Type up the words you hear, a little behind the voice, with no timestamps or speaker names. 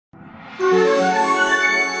I'm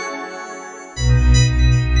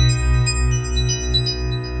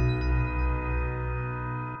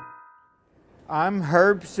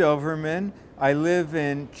Herb Silverman. I live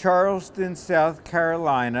in Charleston, South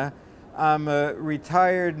Carolina. I'm a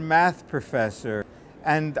retired math professor,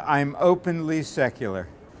 and I'm openly secular.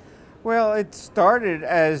 Well, it started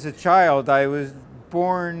as a child. I was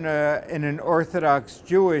born in an Orthodox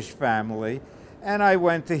Jewish family, and I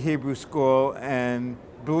went to Hebrew school and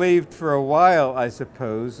believed for a while, I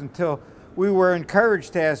suppose, until we were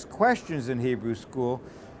encouraged to ask questions in Hebrew school,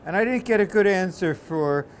 and I didn't get a good answer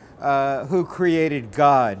for who created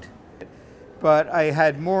God. But I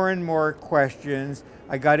had more and more questions.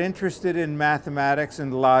 I got interested in mathematics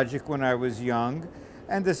and logic when I was young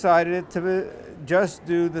and decided to just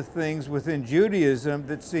do the things within Judaism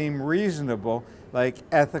that seem reasonable, like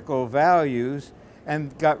ethical values,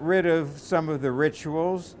 and got rid of some of the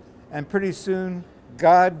rituals. And pretty soon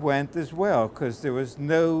God went as well, because there was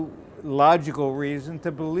no logical reason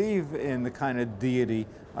to believe in the kind of deity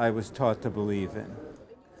I was taught to believe in.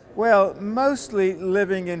 Well, mostly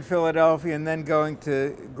living in Philadelphia and then going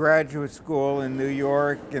to graduate school in New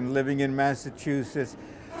York and living in Massachusetts.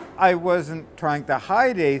 I wasn't trying to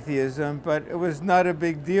hide atheism, but it was not a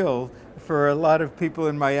big deal. For a lot of people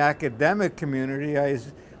in my academic community, I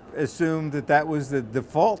assumed that that was the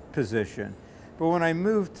default position. But when I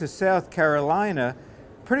moved to South Carolina,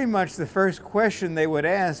 pretty much the first question they would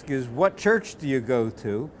ask is, what church do you go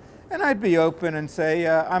to? And I'd be open and say,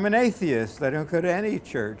 I'm an atheist. I don't go to any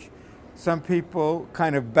church. Some people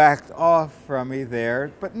kind of backed off from me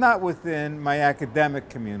there, but not within my academic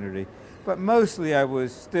community. But mostly I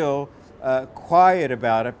was still quiet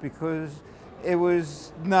about it because it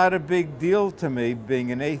was not a big deal to me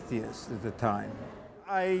being an atheist at the time.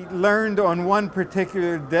 I learned on one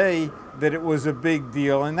particular day that it was a big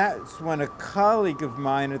deal, and that's when a colleague of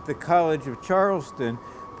mine at the College of Charleston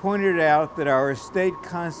pointed out that our state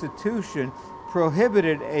constitution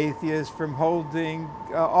prohibited atheists from holding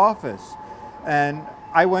office. And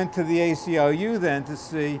I went to the ACLU then to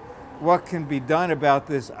see what can be done about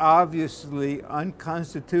this obviously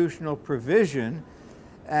unconstitutional provision.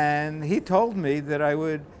 And he told me that I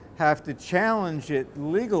would have to challenge it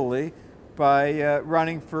legally by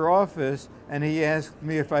running for office. And he asked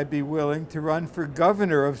me if I'd be willing to run for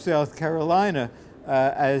governor of South Carolina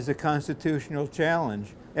as a constitutional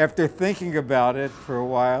challenge. After thinking about it for a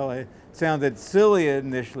while, it sounded silly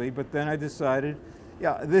initially, but then I decided,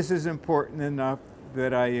 yeah, this is important enough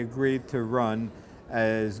that I agreed to run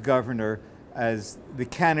as governor as the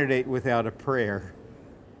candidate without a prayer.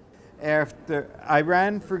 After I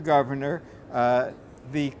ran for governor,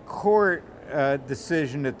 the court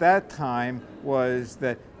decision at that time was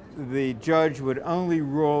that the judge would only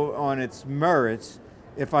rule on its merits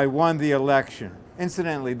if I won the election.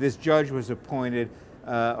 Incidentally, this judge was appointed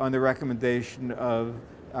on the recommendation of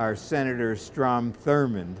our Senator Strom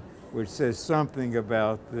Thurmond, which says something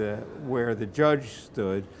about where the judge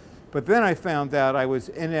stood. But then I found out I was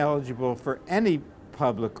ineligible for any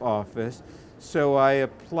public office, so I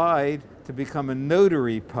applied to become a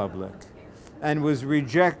notary public and was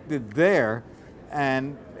rejected there.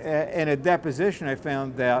 And in a deposition, I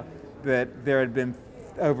found out that there had been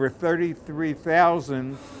over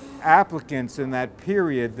 33,000 applicants in that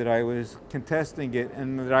period that I was contesting it,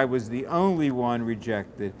 and that I was the only one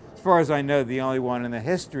rejected. As far as I know, the only one in the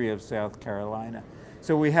history of South Carolina.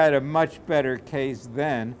 So we had a much better case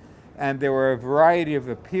then, and there were a variety of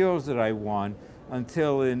appeals that I won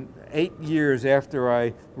until in 8 years after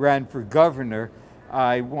I ran for governor,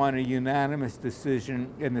 I won a unanimous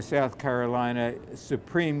decision in the South Carolina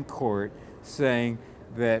Supreme Court saying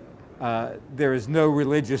that there is no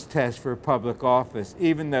religious test for public office,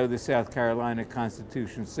 even though the South Carolina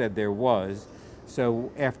Constitution said there was.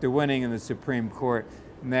 So after winning in the Supreme Court,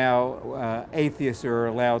 now atheists are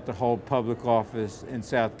allowed to hold public office in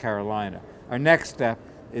South Carolina. Our next step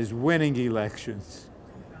is winning elections.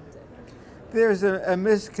 There's a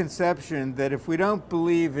misconception that if we don't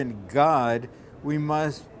believe in God, we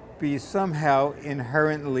must be somehow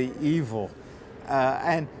inherently evil.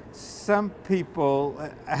 And some people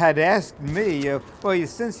had asked me, well,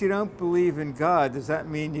 since you don't believe in God, does that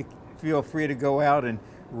mean you feel free to go out and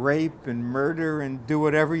rape and murder and do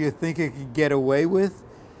whatever you think you could get away with?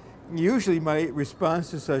 Usually my response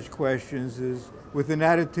to such questions is, with an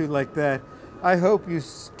attitude like that, I hope you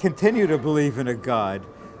continue to believe in a God.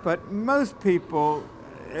 But most people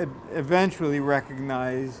eventually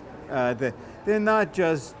recognize that they're not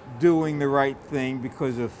just doing the right thing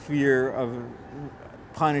because of fear of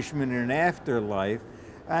punishment in an afterlife,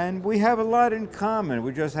 and we have a lot in common.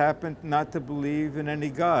 We just happen not to believe in any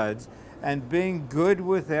gods, and being good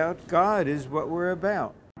without God is what we're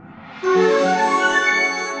about.